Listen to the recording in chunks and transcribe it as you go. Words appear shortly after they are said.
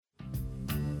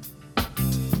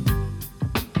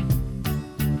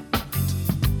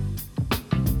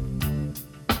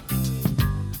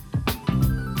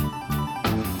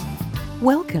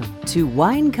Welcome to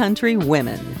Wine Country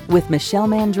Women with Michelle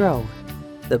Mandreau,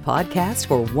 the podcast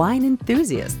for wine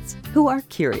enthusiasts who are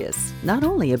curious not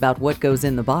only about what goes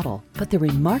in the bottle, but the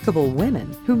remarkable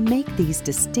women who make these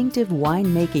distinctive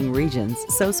winemaking regions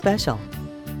so special.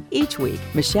 Each week,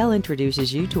 Michelle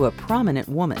introduces you to a prominent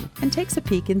woman and takes a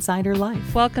peek inside her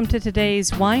life. Welcome to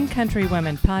today's Wine Country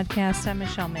Women podcast. I'm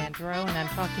Michelle Mandreau, and I'm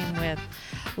talking with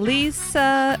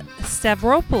Lisa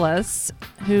Stavropoulos,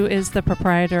 who is the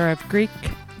proprietor of Greek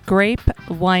Grape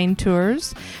Wine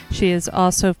Tours. She is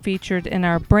also featured in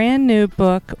our brand new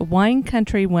book, Wine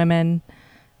Country Women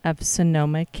of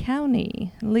Sonoma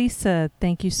County. Lisa,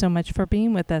 thank you so much for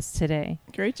being with us today.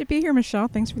 Great to be here, Michelle.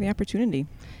 Thanks for the opportunity.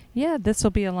 Yeah, this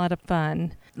will be a lot of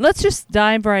fun. Let's just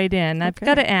dive right in. I've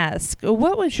got to ask,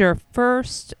 what was your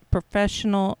first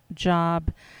professional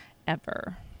job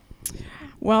ever?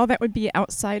 Well, that would be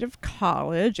outside of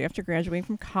college. After graduating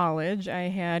from college, I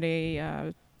had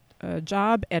a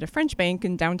job at a French bank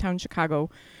in downtown Chicago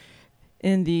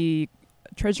in the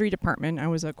Treasury Department. I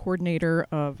was a coordinator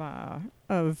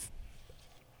of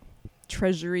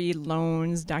Treasury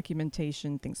loans,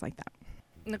 documentation, things like that.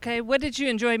 Okay, what did you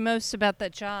enjoy most about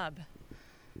that job?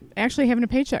 Actually having a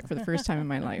paycheck for the first time in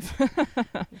my life.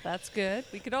 That's good.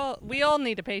 We all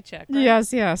need a paycheck, right?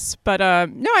 Yes. But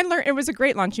no, I learned it was a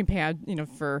great launching pad,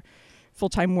 for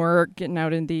full-time work, getting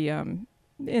out in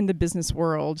the business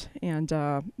world, and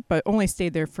but only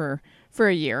stayed there for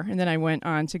a year, and then I went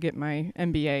on to get my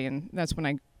MBA, and that's when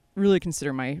I really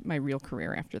consider my real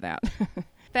career after that.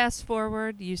 Fast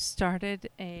forward, you started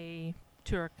a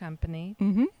tour company.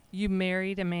 Mm-hmm. You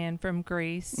married a man from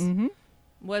Greece. Mm-hmm.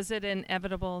 Was it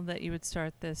inevitable that you would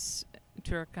start this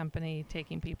tour company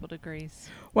taking people to Greece?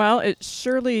 Well, it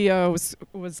surely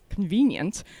was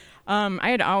convenient. I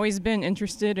had always been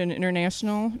interested in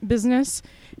international business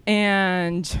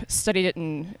and studied it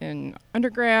in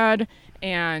undergrad,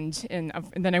 and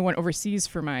then I went overseas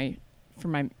for my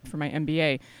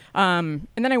MBA. And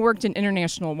then I worked in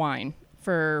international wine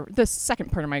for the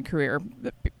second part of my career.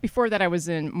 Before that, I was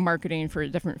in marketing for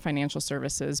different financial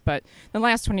services, but the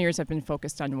last 20 years I've been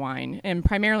focused on wine, and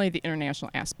primarily the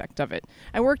international aspect of it.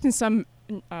 I worked in some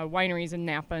wineries in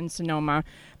Napa and Sonoma,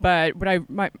 but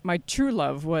my true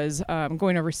love was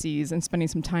going overseas and spending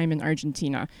some time in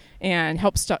Argentina, and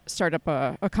helped start up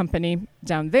a company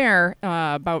down there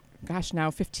about,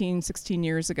 now 15, 16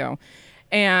 years ago.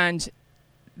 And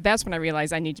that's when I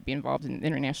realized I need to be involved in the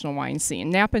international wine scene.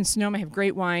 Napa and Sonoma have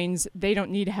great wines. They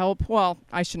don't need help. Well,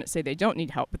 I shouldn't say they don't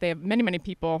need help, but they have many, many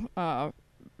people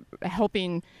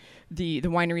helping the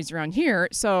wineries around here.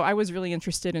 So I was really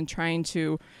interested in trying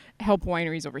to help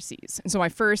wineries overseas. And so my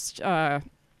first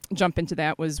jump into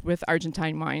that was with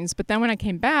Argentine wines. But then when I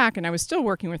came back and I was still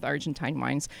working with Argentine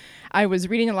wines, I was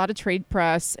reading a lot of trade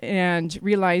press and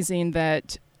realizing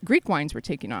that Greek wines were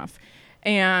taking off.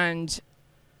 And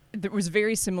it was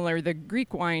very similar. The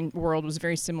Greek wine world was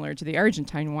very similar to the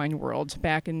Argentine wine world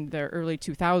back in the early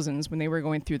 2000s when they were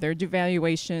going through their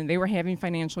devaluation. They were having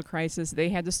financial crisis. They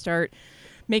had to start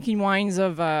making wines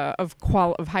of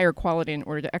higher quality in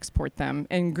order to export them.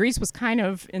 And Greece was kind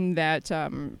of in that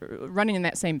running in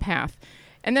that same path.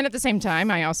 And then at the same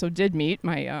time, I also did meet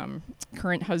my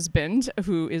current husband,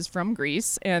 who is from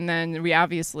Greece. And then we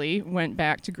obviously went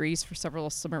back to Greece for several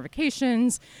summer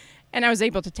vacations. And I was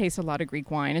able to taste a lot of Greek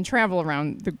wine and travel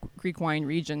around the Greek wine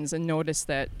regions and notice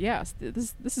that, yes,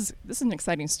 this is an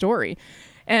exciting story.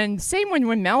 And same when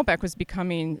Malbec was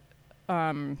becoming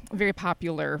very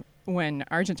popular when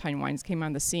Argentine wines came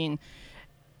on the scene.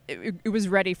 It was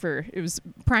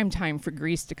prime time for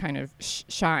Greece to kind of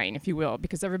shine, if you will,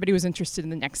 because everybody was interested in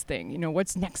the next thing.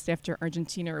 What's next after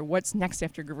Argentina, or what's next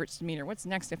after Gewürztraminer, what's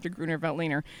next after Gruner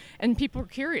Veltliner? And people were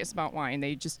curious about wine.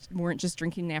 They just weren't just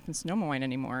drinking Napa and Sonoma wine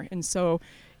anymore. And so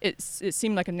it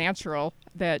seemed like a natural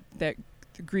that the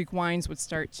Greek wines would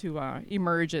start to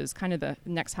emerge as kind of the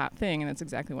next hot thing, and that's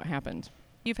exactly what happened.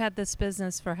 You've had this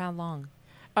business for how long?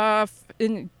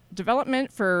 In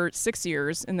development for 6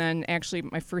 years, and then actually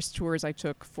my first tours I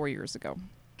took 4 years ago.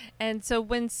 And so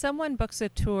when someone books a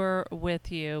tour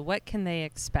with you, what can they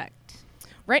expect?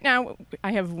 Right now,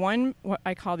 I have one, what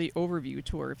I call the overview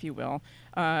tour, if you will.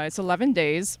 It's 11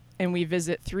 days, and we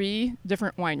visit 3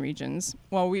 different wine regions.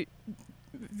 Well, we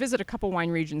visit a couple wine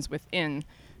regions within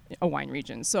a wine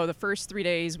region. So the first 3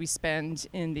 days we spend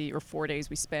 4 days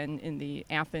we spend in the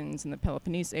Athens and the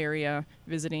Peloponnese area,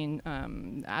 visiting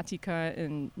Attica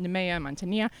and Nemea,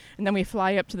 Montania. And then we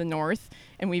fly up to the north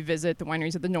and we visit the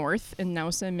wineries of the north in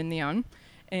Nausa and Minion,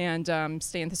 and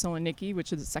stay in Thessaloniki,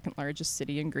 which is the second largest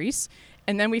city in Greece.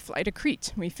 And then we fly to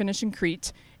Crete. We finish in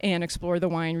Crete and explore the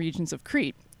wine regions of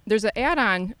Crete. There's an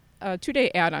add-on a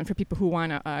 2-day add-on for people who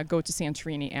want to go to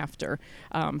Santorini after.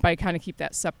 But I kind of keep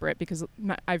that separate because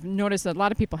I've noticed that a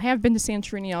lot of people have been to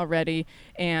Santorini already,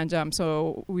 and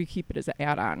so we keep it as an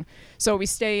add-on. So we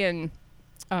stay in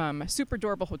super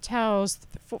adorable hotels,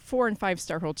 4 and 5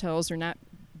 star hotels. They're not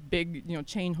big,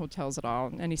 chain hotels at all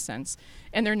in any sense,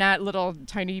 and they're not little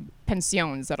tiny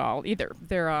pensions at all either.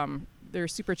 They're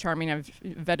super charming. I've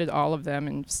vetted all of them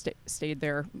and stayed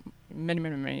there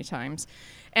many times.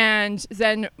 And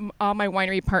then all my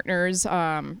winery partners,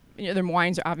 their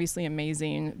wines are obviously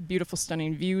amazing, beautiful,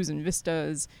 stunning views and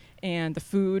vistas, and the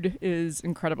food is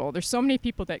incredible. There's so many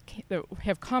people that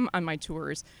have come on my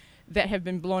tours that have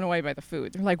been blown away by the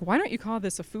food. They're like, why don't you call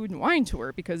this a food and wine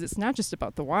tour? Because it's not just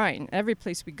about the wine. Every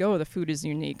place we go, the food is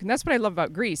unique. And that's what I love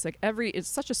about Greece. It's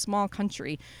such a small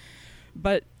country,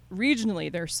 but regionally,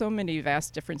 there are so many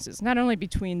vast differences, not only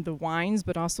between the wines,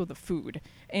 but also the food.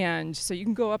 And so you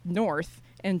can go up north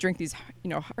and drink these,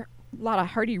 a lot of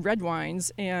hearty red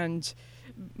wines and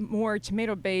more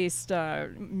tomato-based,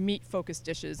 meat-focused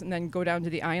dishes, and then go down to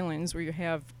the islands where you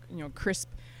have, crisp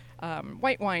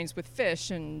white wines with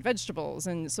fish and vegetables.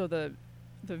 And so the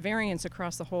variance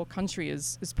across the whole country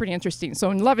is pretty interesting.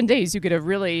 So in 11 days, you get a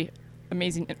really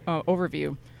amazing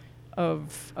overview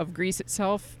of Greece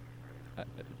itself,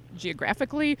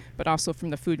 geographically, but also from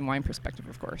the food and wine perspective,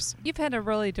 of course. You've had a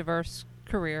really diverse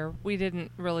career. We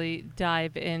didn't really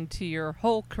dive into your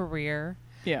whole career.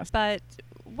 Yes. But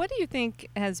what do you think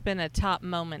has been a top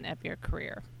moment of your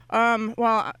career?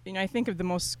 Well, I think of the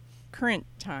most current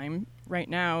time right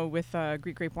now with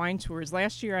Greek Grape Wine Tours.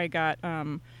 Last year I got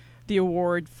the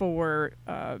award for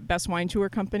Best Wine Tour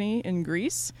Company in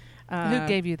Greece. Who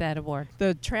gave you that award?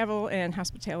 The Travel and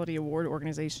Hospitality Award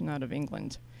organization out of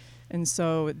England. And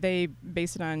so they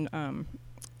base it on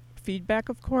feedback,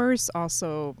 of course,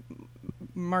 also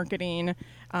marketing,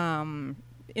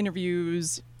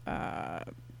 interviews,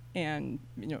 and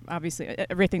obviously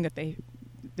everything that they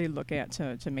look at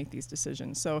to make these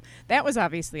decisions. So that was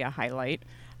obviously a highlight.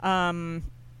 Going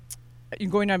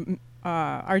to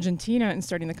Argentina and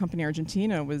starting the company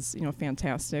Argentina was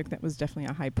fantastic. That was definitely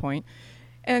a high point.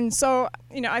 And so,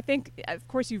 I think, of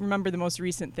course, you remember the most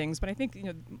recent things, but I think,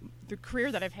 the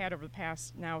career that I've had over the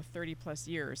past now 30 plus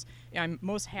years, I'm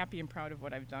most happy and proud of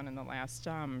what I've done in the last,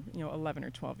 11 or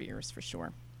 12 years for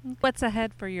sure. What's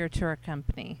ahead for your tour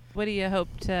company? What do you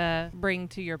hope to bring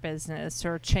to your business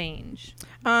or change?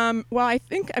 Well, I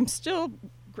think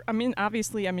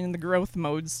obviously I'm in the growth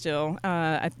mode still.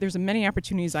 There's many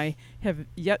opportunities I have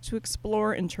yet to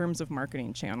explore in terms of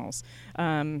marketing channels.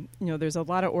 There's a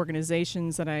lot of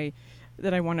organizations that I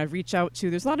want to reach out to.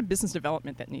 There's a lot of business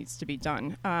development that needs to be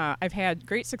done. I've had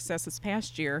great success this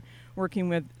past year working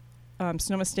with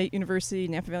Sonoma State University,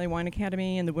 Napa Valley Wine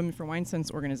Academy, and the Women for Wine Sense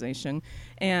organization,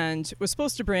 and was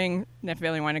supposed to bring Napa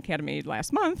Valley Wine Academy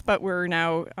last month, but we're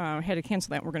now had to cancel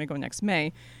that. We're going to go next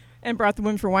May. And brought the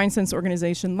Women for Wine Sense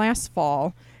organization last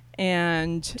fall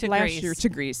and last year to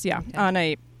Greece, on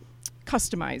a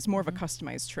customized, more of a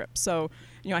customized trip. So,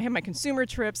 I have my consumer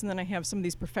trips, and then I have some of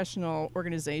these professional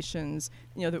organizations,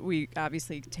 that we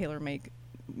obviously tailor make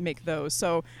those.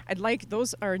 So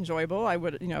those are enjoyable. I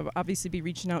would, obviously be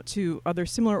reaching out to other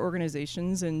similar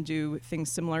organizations and do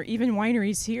things similar, even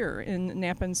wineries here in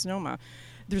Napa and Sonoma.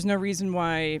 There's no reason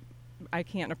why I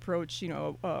can't approach,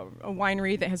 a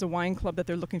winery that has a wine club that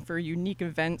they're looking for unique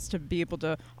events to be able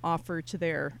to offer to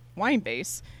their wine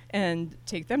base and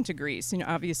take them to Greece.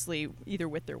 Obviously either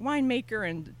with their winemaker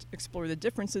and explore the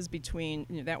differences between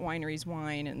that winery's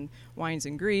wine and wines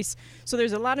in Greece. So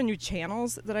there's a lot of new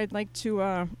channels that I'd like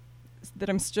to that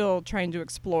I'm still trying to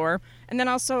explore, and then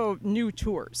also new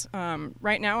tours.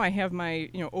 Right now I have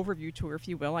my overview tour, if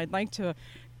you will. I'd like to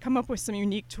come up with some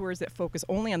unique tours that focus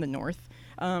only on the north.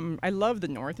 I love the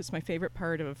north. It's my favorite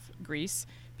part of Greece.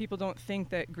 People don't think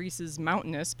that Greece is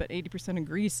mountainous, but 80% of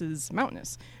Greece is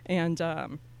mountainous. And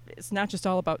it's not just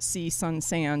all about sea, sun,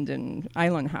 sand, and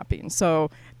island hopping.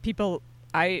 So people,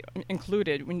 I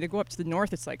included, when they go up to the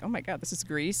north, it's like, oh my God, this is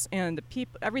Greece. And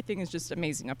everything is just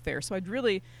amazing up there. So I'd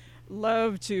really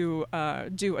love to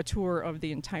do a tour of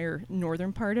the entire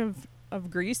northern part of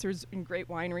Greece. There's great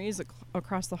wineries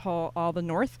across the all the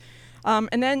north.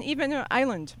 And then even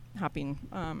island hopping,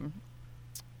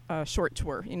 short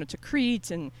tour, to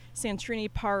Crete and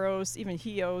Santorini, Paros, even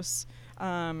Chios.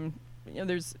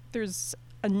 There's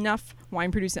enough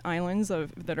wine producing islands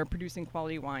that are producing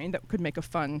quality wine that could make a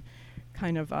fun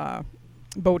kind of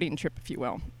boating trip, if you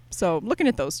will. So looking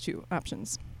at those two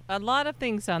options. A lot of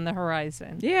things on the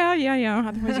horizon. Yeah.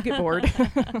 Otherwise you get bored.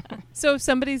 So if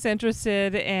somebody's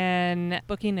interested in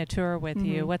booking a tour with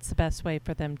you, what's the best way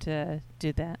for them to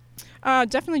do that?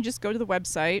 Definitely just go to the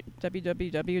website,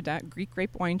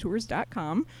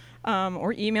 www.greekgrapewinetours.com,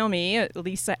 or email me at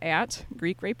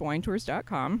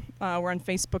lisa@greekgrapewinetours.com. We're on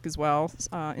Facebook as well,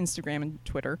 Instagram and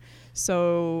Twitter.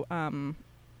 So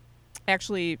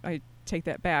actually, I take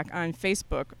that back. On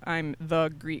Facebook, I'm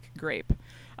The Greek Grape,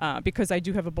 because I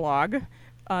do have a blog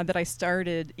that I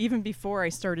started even before I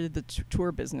started the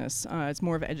tour business. It's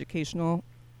more of an educational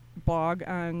blog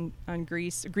on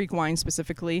Greek wine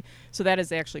specifically. So that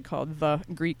is actually called The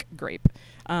Greek Grape.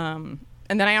 And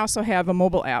then I also have a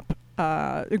mobile app,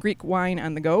 the Greek Wine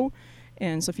on the Go.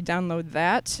 And so if you download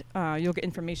that, you'll get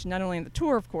information not only on the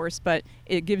tour, of course, but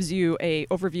it gives you a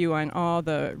overview on all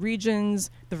the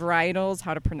regions, the varietals,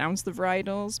 how to pronounce the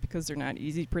varietals, because they're not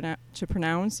easy to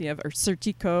pronounce. You have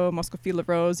Arsertico, Moscofila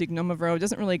Rose, Ignoma Rose. It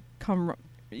doesn't really come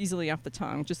easily off the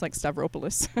tongue, just like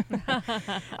Stavropoulos.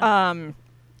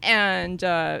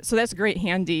 So that's a great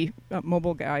handy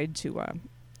mobile guide to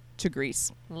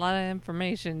Greece. A lot of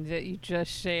information that you just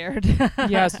shared.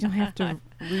 Yes, you'll have to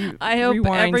I hope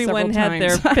everyone had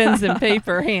their pens and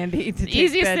paper handy to the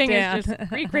easiest that thing down. is just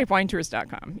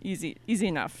GreekGrapeWineTours.com. Easy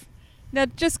enough. Now,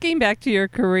 just getting back to your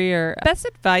career, best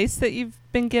advice that you've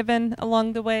been given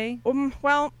along the way?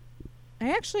 Well,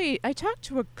 I talked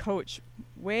to a coach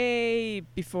way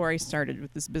before I started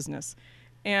with this business,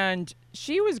 and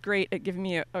she was great at giving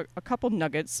me a couple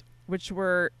nuggets, which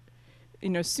were,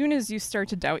 as soon as you start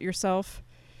to doubt yourself,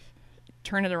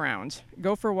 turn it around.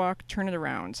 Go for a walk, turn it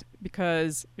around.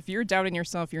 Because if you're doubting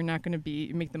yourself, you're not going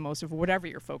to make the most of whatever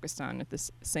you're focused on at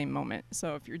this same moment.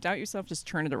 So if you doubt yourself, just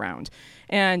turn it around.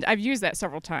 And I've used that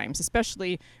several times,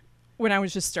 especially when I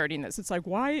was just starting this. It's like,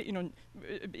 why,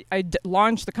 I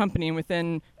launched the company, and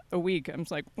within a week, I was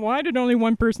like, why did only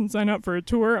one person sign up for a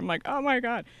tour? I'm like, oh my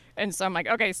God. And so I'm like,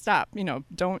 okay, stop.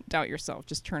 Don't doubt yourself.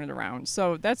 Just turn it around.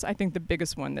 So that's, I think, the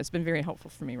biggest one that's been very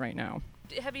helpful for me right now.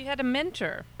 Have you had a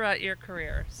mentor throughout your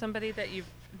career? Somebody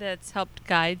that's helped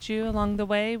guide you along the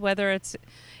way, whether it's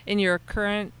in your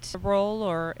current role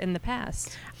or in the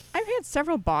past? I've had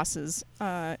several bosses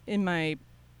in my,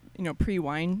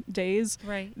 pre-wine days,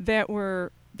 right, that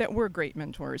were great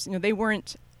mentors.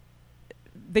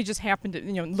 They just happened to,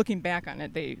 looking back on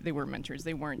it, they were mentors.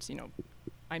 They weren't,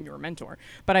 I'm your mentor.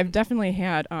 But I've definitely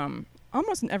had,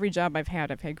 almost in every job I've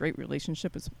had great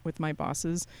relationships with my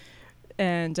bosses.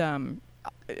 And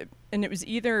it was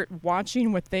either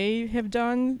watching what they have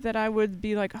done that I would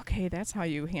be like, okay, that's how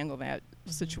you handle that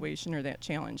situation or that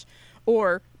challenge,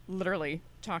 or literally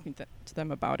talking to them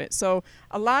about it. So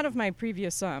a lot of my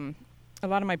previous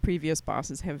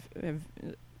bosses have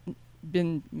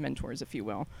been mentors, if you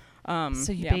will.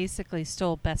 So you basically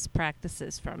stole best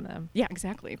practices from them. Yeah,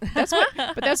 exactly. That's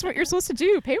what you're supposed to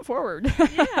do. Pay it forward.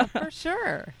 Yeah, for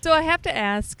sure. So I have to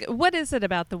ask, what is it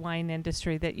about the wine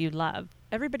industry that you love?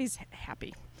 Everybody's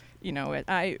happy.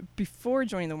 Before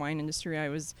joining the wine industry, I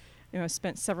was, I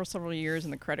spent several years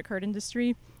in the credit card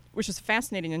industry, which is a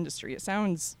fascinating industry. It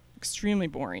sounds extremely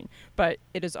boring, but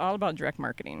it is all about direct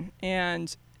marketing,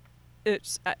 and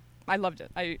I loved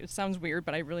it. It sounds weird,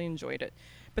 but I really enjoyed it.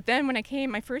 But then when I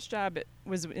came, my first job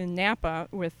was in Napa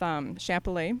with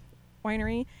Chapelet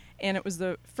Winery, and it was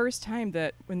the first time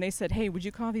that when they said, hey, would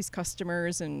you call these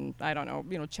customers and, I don't know,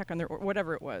 check on their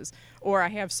whatever it was, or I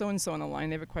have so-and-so on the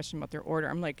line, they have a question about their order.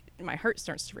 I'm like, my heart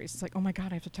starts to race. It's like, oh my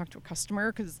God, I have to talk to a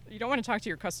customer, because you don't want to talk to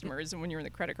your customers when you're in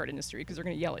the credit card industry, because they're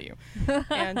going to yell at you.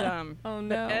 And oh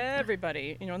no. But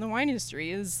everybody, in the wine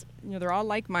industry is, they're all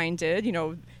like-minded,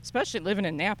 especially living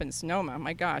in Napa and Sonoma.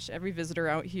 My gosh, every visitor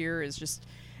out here is just,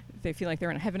 they feel like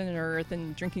they're on heaven and earth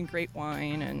and drinking great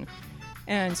wine,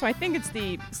 and so I think it's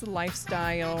the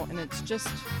lifestyle, and it's just,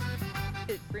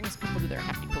 it brings people to their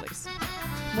happy place.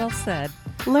 Well said.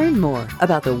 Learn more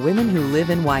about the women who live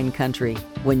in wine country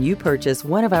when you purchase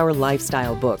one of our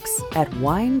lifestyle books at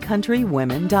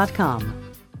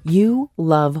winecountrywomen.com. You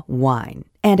love wine,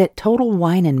 and at Total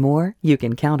Wine & More, you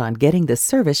can count on getting the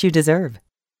service you deserve.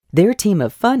 Their team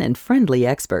of fun and friendly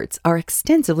experts are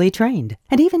extensively trained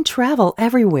and even travel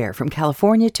everywhere from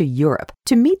California to Europe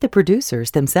to meet the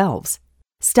producers themselves.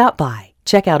 Stop by,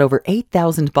 check out over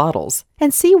 8,000 bottles,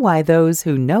 and see why those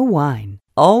who know wine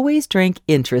always drink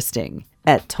interesting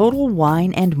at Total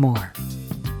Wine & More.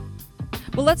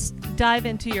 Well, let's dive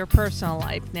into your personal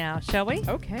life now, shall we?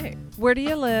 Okay. Where do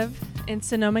you live in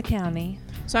Sonoma County?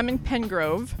 So I'm in Pen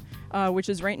Grove, which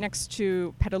is right next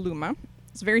to Petaluma.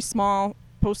 It's a very small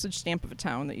postage stamp of a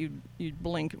town that you'd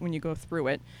blink when you go through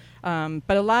it.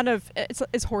 But a lot of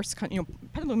it's horse country.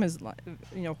 Petaluma is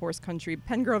horse country.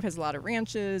 Pengrove has a lot of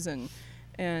ranches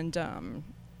and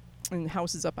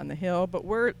houses up on the hill. But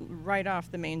we're right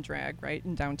off the main drag, right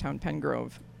in downtown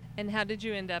Pengrove. And how did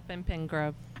you end up in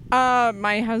Pengrove?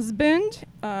 My husband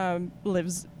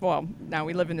lives, now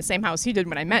we live in the same house he did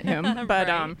when I met him. But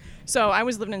Right. so I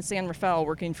was living in San Rafael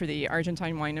working for the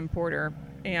Argentine wine importer,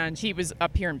 and he was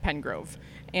up here in Pengrove.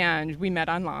 And we met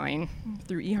online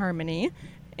through eHarmony.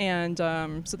 And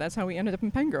so that's how we ended up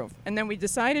in Pengrove. And then we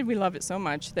decided we loved it so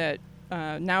much that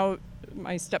now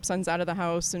my stepson's out of the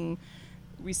house, and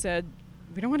we said,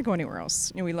 we don't want to go anywhere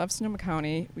else. We love Sonoma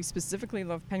County. We specifically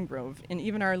love Pengrove, and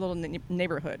even our little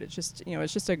neighborhood. It's just,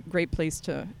 it's just a great place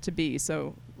to be.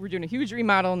 So we're doing a huge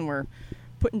remodel, and we're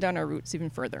putting down our roots even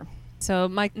further. So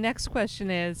my next question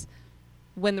is,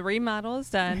 when the remodel is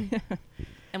done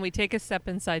and we take a step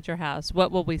inside your house,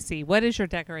 what will we see? What is your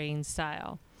decorating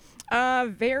style?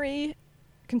 Very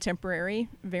contemporary,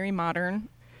 very modern,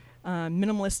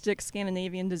 minimalistic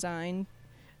Scandinavian design.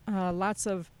 Lots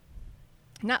of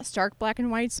not stark black and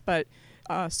whites, but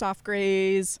soft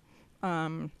grays,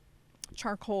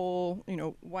 charcoal,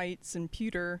 whites and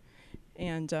pewter.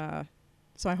 And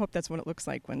so I hope that's what it looks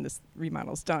like when this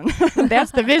remodel's done.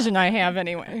 That's the vision I have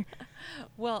anyway.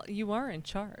 Well, you are in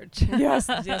charge. Yes,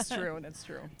 that's true. That's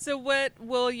true. So what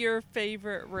will your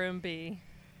favorite room be?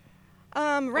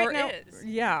 Right Or now, is?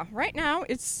 yeah, right now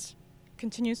it's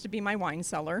continues to be my wine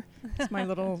cellar. It's my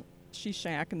little she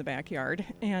shack in the backyard,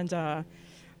 and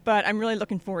but I'm really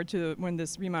looking forward to when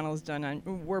this remodel is done.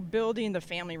 We're building the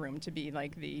family room to be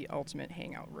like the ultimate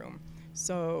hangout room,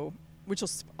 so which will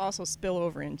also spill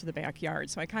over into the backyard.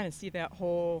 So I kind of see that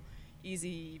whole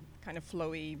easy, kind of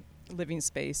flowy living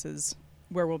space is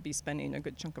where we'll be spending a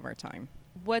good chunk of our time.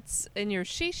 What's in your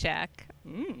she shack?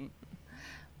 Mm.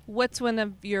 What's one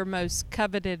of your most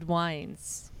coveted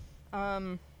wines?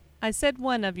 I said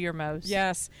one of your most.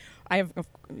 Yes, I have.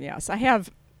 Yes, I have.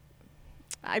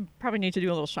 I probably need to do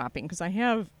a little shopping because I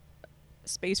have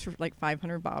space for like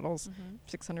 500 bottles,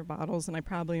 600 bottles, and I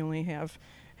probably only have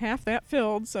half that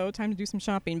filled. So time to do some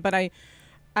shopping. But I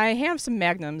have some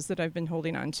magnums that I've been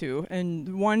holding on to,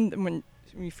 and one when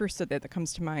you first said that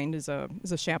comes to mind is a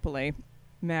Chapelet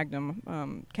Magnum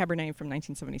Cabernet from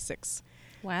 1976.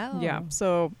 Wow. Yeah,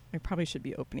 so I probably should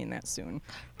be opening that soon.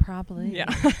 Probably. Yeah,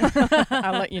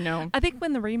 I'll let you know. I think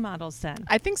when the remodel's done.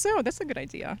 I think so. That's a good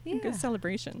idea. Yeah. Good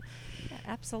celebration. Yeah,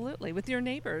 absolutely. With your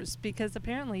neighbors, because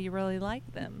apparently you really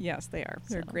like them. Yes, they are.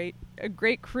 They're So. a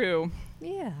great crew.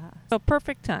 Yeah. So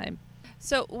perfect time.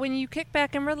 So when you kick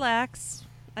back and relax,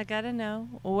 I got to know,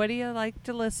 what do you like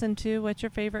to listen to? What's your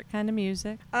favorite kind of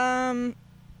music? We've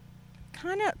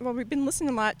been listening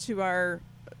a lot to our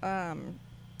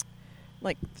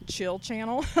like the chill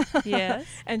channel. Yes.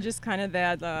 And just kind of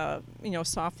that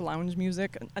soft lounge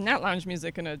music, not lounge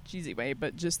music in a cheesy way,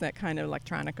 but just that kind of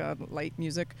electronica light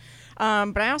music.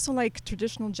 But I also like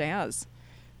traditional jazz.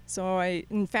 So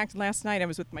in fact last night I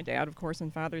was with my dad, of course,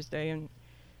 on Father's Day, and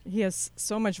he has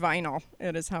so much vinyl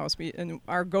at his house. And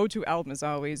our go-to album is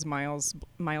always Miles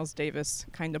Davis,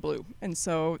 Kinda Blue. And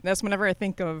so that's whenever I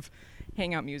think of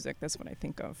hangout music, that's what I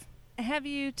think of. Have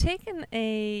you taken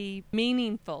a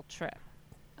meaningful trip?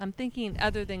 I'm thinking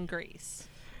other than Greece.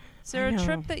 Is there I a know.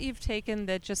 trip that you've taken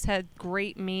that just had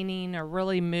great meaning or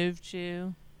really moved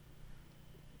you?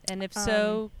 And if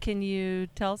so, can you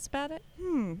tell us about it?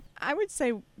 I would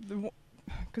say,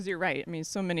 because you're right, I mean,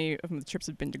 so many of the trips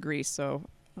have been to Greece, so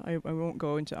I won't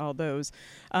go into all those.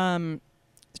 The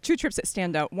two trips that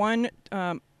stand out. One,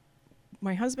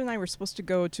 my husband and I were supposed to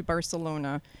go to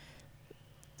Barcelona.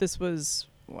 This was,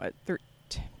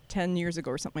 10 years ago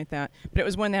or something like that. But it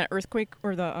was when that earthquake,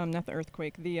 or not the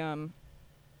earthquake, the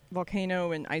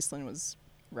volcano in Iceland was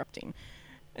erupting.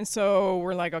 And so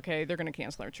we're like, okay, they're going to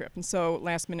cancel our trip. And so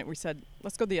last minute we said,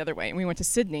 let's go the other way. And we went to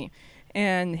Sydney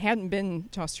and hadn't been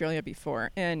to Australia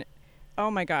before. And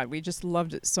oh my God, we just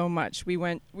loved it so much. We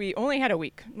only had a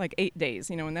week, like 8 days,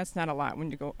 and that's not a lot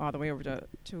when you go all the way over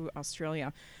to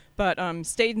Australia. But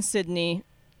stayed in Sydney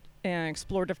and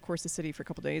explored, of course, the city for a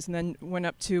couple days, and then went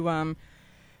up to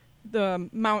the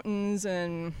mountains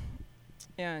and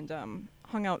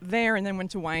hung out there, and then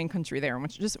went to wine country there.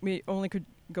 We only could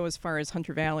go as far as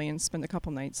Hunter Valley and spend a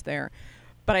couple nights there.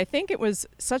 But I think it was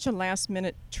such a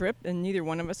last-minute trip, and neither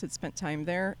one of us had spent time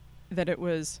there, that it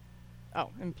was... Oh,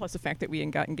 and plus the fact that we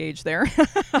got engaged there.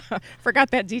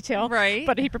 Forgot that detail. Right.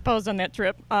 But he proposed on that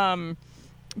trip.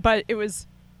 But it was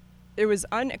it was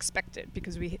unexpected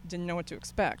because we didn't know what to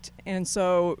expect. And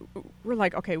so we're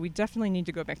like, okay, we definitely need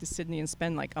to go back to Sydney and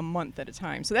spend like a month at a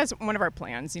time. So that's one of our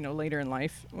plans, later in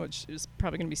life, which is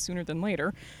probably going to be sooner than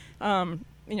later,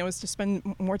 is to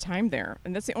spend more time there.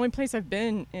 And that's the only place I've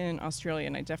been in Australia,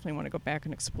 and I definitely want to go back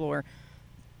and explore,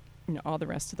 all the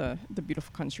rest of the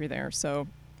beautiful country there. So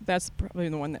that's probably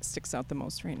the one that sticks out the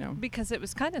most right now. Because it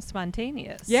was kind of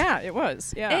spontaneous. Yeah, it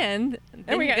was. Yeah. And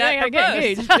we got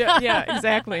engaged. yeah,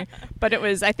 exactly. But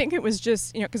I think it was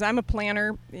just, because I'm a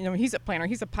planner. He's a planner.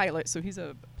 He's a pilot, so he's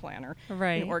a planner,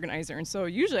 right, an organizer. And so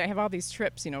usually I have all these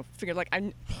trips, figured. Like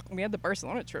we had the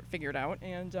Barcelona trip figured out,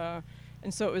 and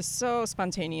so it was so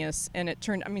spontaneous. And it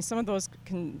turned. Some of those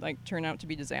can turn out to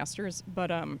be disasters,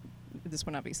 but this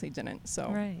one obviously didn't. So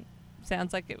right.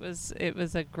 Sounds like it was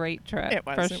a great trip. It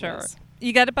was, for sure. Was.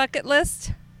 You got a bucket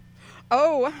list?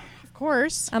 Oh, of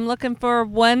course. I'm looking for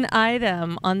one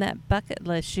item on that bucket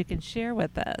list you can share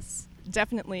with us.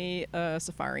 Definitely a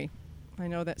safari. I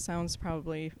know that sounds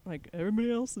probably like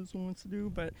everybody else wants to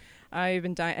do, but I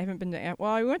haven't been to.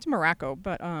 Well, I went to Morocco,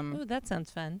 but Oh, that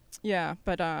sounds fun. Yeah,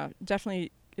 but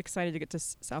definitely excited to get to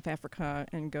South Africa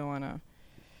and go on a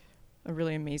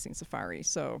really amazing safari.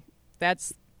 So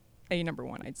that's number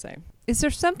one, I'd say. Is there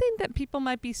something that people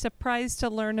might be surprised to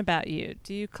learn about you?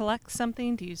 Do you collect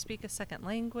something? Do you speak a second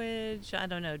language? I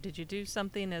don't know. Did you do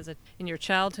something in your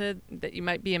childhood that you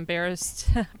might be embarrassed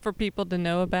for people to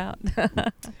know about?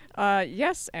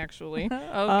 Yes, actually.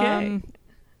 Okay.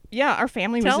 Yeah, our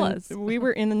family Tell us. We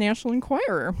were in the National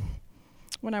Enquirer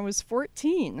when I was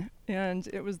 14, and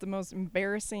it was the most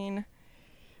embarrassing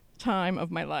time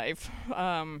of my life.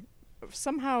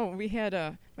 Somehow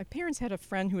my parents had a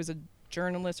friend who was a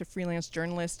journalist, a freelance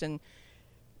journalist, and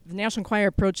the National Enquirer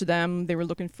approached them. They were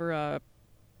looking for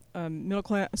a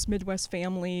middle-class Midwest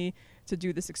family to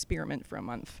do this experiment for a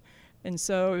month. And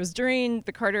so it was during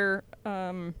the Carter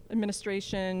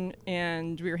administration,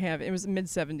 and it was the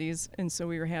mid-'70s, and so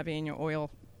we were having an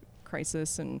oil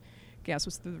crisis, and gas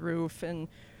was through the roof, and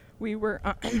we were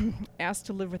asked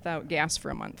to live without gas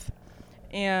for a month.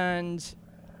 And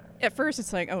at first,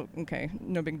 it's like, oh, okay,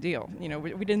 no big deal.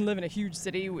 We didn't live in a huge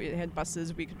city. We had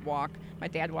buses. We could walk. My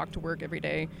dad walked to work every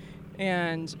day.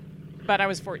 But I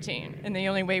was 14, and the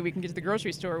only way we can get to the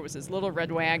grocery store was this little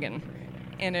red wagon.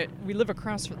 And we live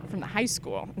across from the high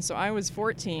school. And so I was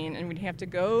 14, and we'd have to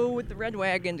go with the red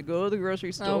wagon to go to the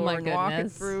grocery store and walk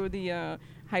it through the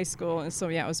high school. And so,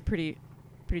 yeah, it was pretty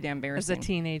damn embarrassing. As a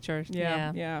teenager,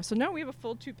 yeah. So now we have a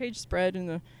full 2-page spread in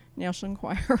the National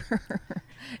Enquirer.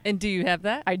 And do you have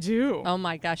that? I do. Oh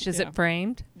my gosh, is it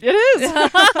framed? It is.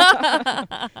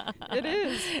 It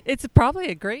is. It's probably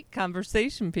a great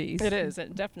conversation piece. It is.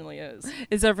 It definitely is.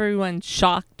 Is everyone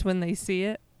shocked when they see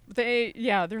it? They're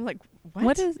like, what?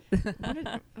 What is?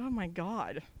 Oh my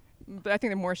God. But I think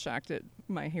they're more shocked at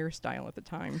my hairstyle at the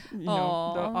time. The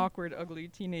awkward, ugly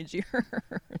teenage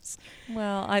years.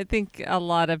 Well, I think a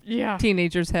lot of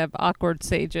teenagers have awkward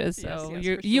stages, so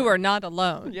yes, you are not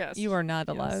alone. Yes. You are not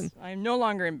alone. I'm no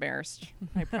longer embarrassed.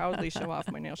 I proudly show off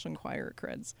my National Enquirer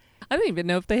creds. I don't even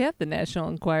know if they have the National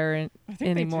Enquirer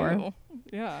anymore. They do.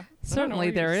 Yeah.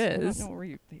 Certainly there is. I don't know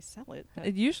where they sell it.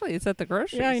 Usually it's at the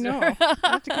grocery store. Yeah, I know.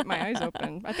 I have to keep my eyes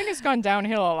open. I think it's gone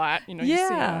downhill a lot. You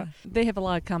see, they have a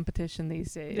lot of competition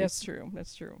these days. That's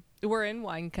true. We're in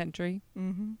wine country.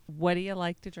 Mm-hmm. What do you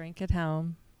like to drink at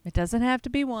home? It doesn't have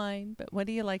to be wine, but what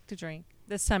do you like to drink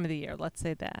this time of the year? Let's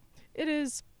say that. It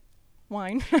is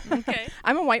wine. Okay.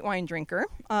 I'm a white wine drinker.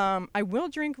 I will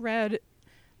drink red,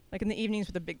 like in the evenings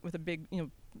with a big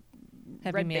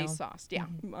heavy red meal. base sauce. Yeah.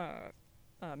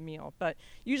 Mm-hmm. Meal. But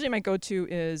usually my go-to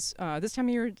is this time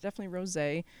of year definitely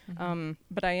rosé. Mm-hmm.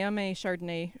 But I am a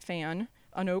Chardonnay fan,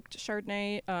 unoaked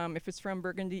Chardonnay. If it's from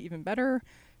Burgundy, even better.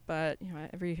 But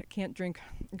I can't drink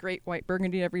great white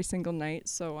Burgundy every single night,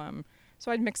 so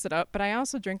I'd mix it up. But I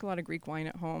also drink a lot of Greek wine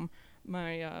at home.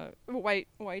 My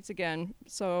whites again.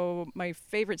 So my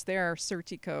favorites there are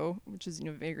Sertico, which is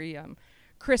very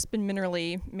crisp and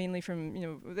minerally, mainly from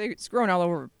it's grown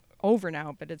all over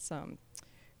now, but it's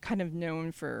kind of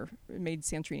known made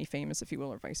Santorini famous, if you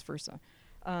will, or vice versa,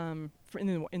 in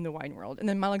the wine world. And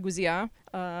then Malagousia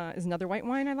is another white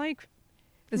wine I like.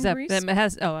 Is that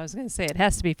has? Oh, I was going to say it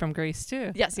has to be from Greece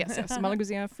too. Yes.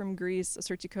 Malagousia from Greece,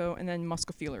 Sertico, and then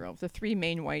Moscofilero. The three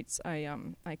main whites.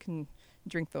 I can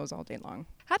drink those all day long.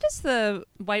 How does the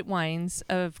white wines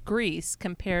of Greece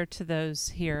compare to those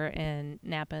here in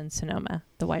Napa and Sonoma?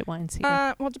 The white wines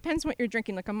here. Well, it depends what you're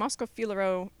drinking. Like a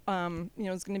Moscofilero,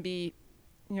 is going to be,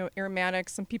 aromatic.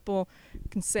 Some people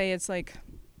can say it's like,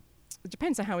 it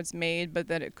depends on how it's made, but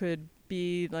that it could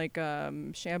be like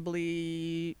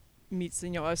Chablis meets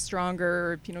a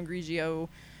stronger Pinot Grigio.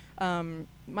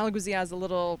 Malaguzia is a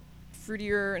little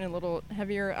fruitier and a little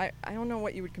heavier. I don't know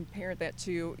what you would compare that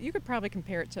to. You could probably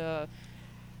compare it to,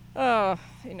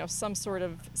 some sort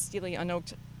of steely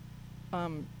unoaked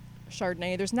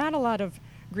Chardonnay. There's not a lot of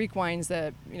Greek wines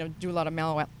that do a lot of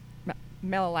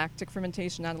malolactic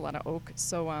fermentation, not a lot of oak.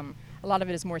 So a lot of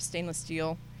it is more stainless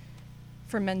steel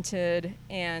fermented,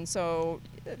 and so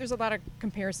there's a lot of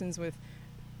comparisons with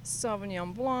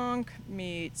Sauvignon Blanc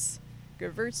meets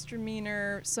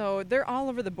Gewürztraminer. So they're all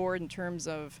over the board in terms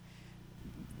of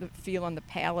the feel on the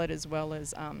palate, as well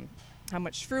as how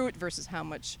much fruit versus how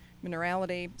much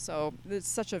minerality. So there's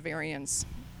such a variance.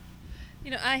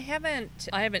 I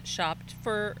haven't shopped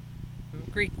for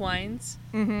Greek wines.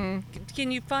 Mm-hmm.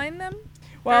 Can you find them?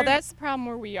 Well, that's the problem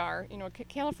where we are.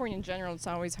 California in general, it's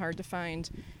always hard to find,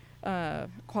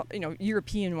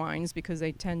 European wines because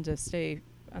they tend to stay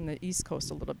on the East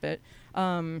Coast a little bit.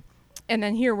 And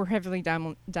then here we're heavily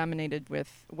dominated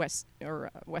with West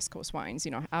Coast wines.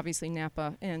 Obviously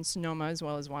Napa and Sonoma, as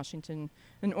well as Washington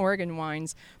and Oregon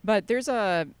wines. But there's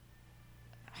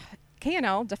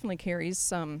K&L definitely carries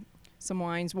some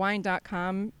wines.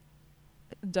 Wine.com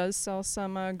does sell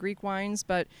some Greek wines,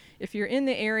 but if you're in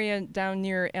the area down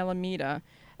near Alameda,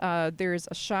 there's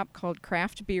a shop called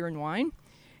Craft Beer and Wine,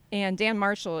 and Dan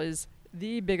Marshall is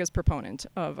the biggest proponent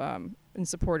of and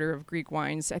supporter of Greek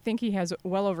wines. I think he has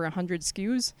well over 100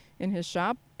 SKUs in his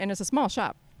shop, and it's a small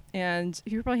shop, and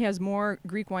he probably has more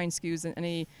Greek wine SKUs than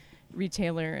any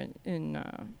retailer in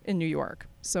New York.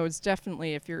 So it's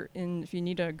definitely, if you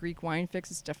need a Greek wine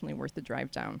fix, it's definitely worth the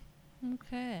drive down.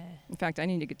 Okay. In fact, I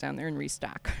need to get down there and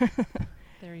restock.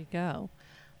 There you go.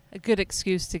 A good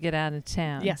excuse to get out of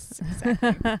town. Yes,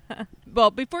 exactly.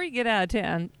 Well, before you get out of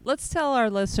town, let's tell our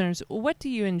listeners, what do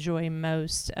you enjoy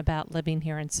most about living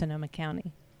here in Sonoma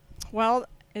County? Well,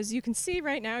 as you can see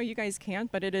right now, you guys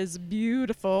can't, but it is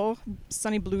beautiful,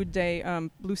 sunny blue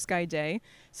sky day.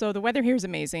 So the weather here is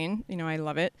amazing. I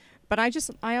love it. But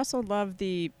I also love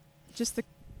the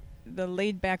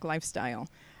laid back lifestyle.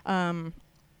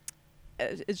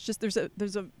 It's just there's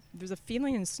a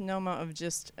feeling in Sonoma of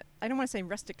just, I don't want to say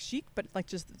rustic chic, but like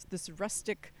just this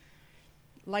rustic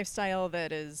lifestyle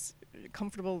that is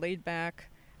comfortable, laid back,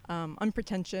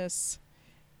 unpretentious.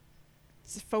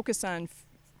 It's focus on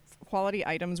quality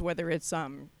items, whether it's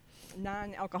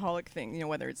non-alcoholic thing,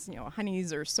 whether it's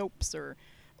honeys or soaps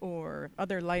or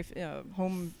other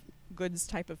home goods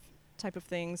type of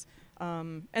things.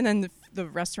 And then the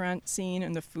restaurant scene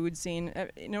and the food scene,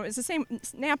 it's the same.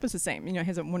 Napa's the same. It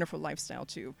has a wonderful lifestyle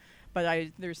too.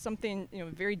 But there's something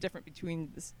very different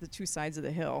between the two sides of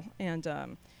the hill. And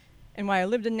while I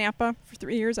lived in Napa for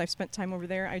 3 years, I've spent time over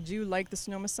there. I do like the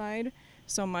Sonoma side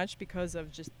so much because of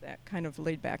just that kind of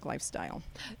laid back lifestyle.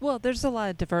 Well, there's a lot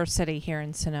of diversity here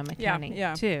in Sonoma County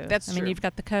too. That's true. I mean, you've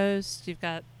got the coast, you've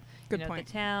got the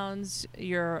towns.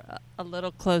 You're a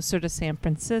little closer to San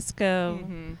Francisco.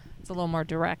 Mm-hmm. It's a little more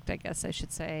direct, I guess I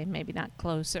should say, maybe not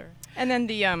closer. And then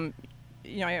the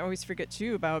I always forget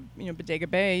too about Bodega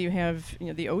Bay. You have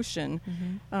the ocean,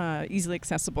 easily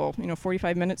accessible.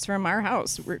 45 minutes from our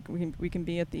house, we can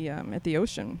be at the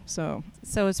ocean. So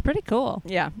it's pretty cool.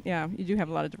 Yeah. You do have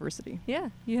a lot of diversity. Yeah,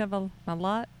 you have a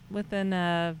lot within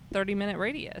a 30-minute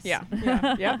radius. Yeah.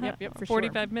 Yep. For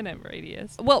 45-minute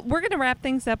radius. Well, we're going to wrap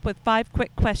things up with 5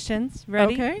 quick questions.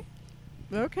 Ready?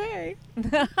 Okay.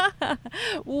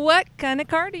 What kind of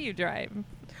car do you drive?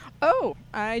 Oh,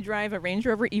 I drive a Range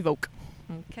Rover Evoque.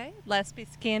 Okay. Last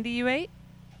piece of candy you ate?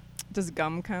 Does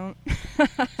gum count?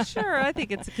 Sure, I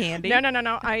think it's a candy. No.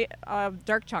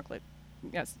 Dark chocolate.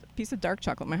 Yes, a piece of dark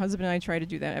chocolate. My husband and I try to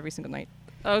do that every single night.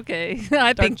 Okay.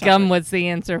 I think gum was the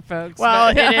answer, folks. Well,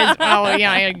 it is. Oh,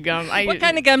 yeah, I had gum. What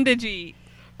kind of gum did you eat?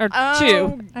 Or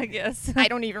chew, I guess. I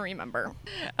don't even remember.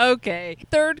 Okay.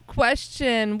 3rd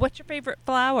question. What's your favorite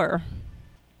flower?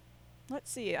 Let's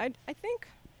see. I think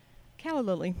calla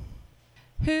lily.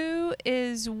 Who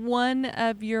is one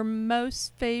of your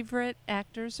most favorite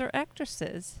actors or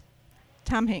actresses?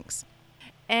 Tom Hanks.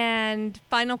 And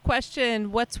final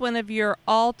question. What's one of your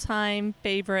all-time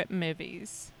favorite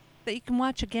movies that you can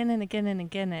watch again and again and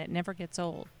again and it never gets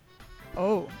old?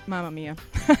 Oh, Mamma Mia.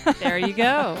 There you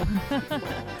go.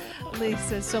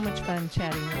 Lisa, so much fun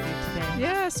chatting with you today.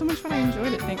 Yeah, so much fun. I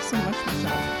enjoyed it. Thanks so much,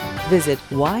 Michelle. Visit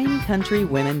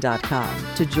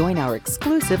winecountrywomen.com to join our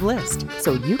exclusive list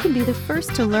so you can be the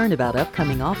first to learn about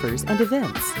upcoming offers and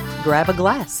events. Grab a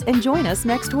glass and join us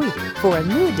next week for a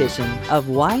new edition of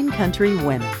Wine Country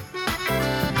Women.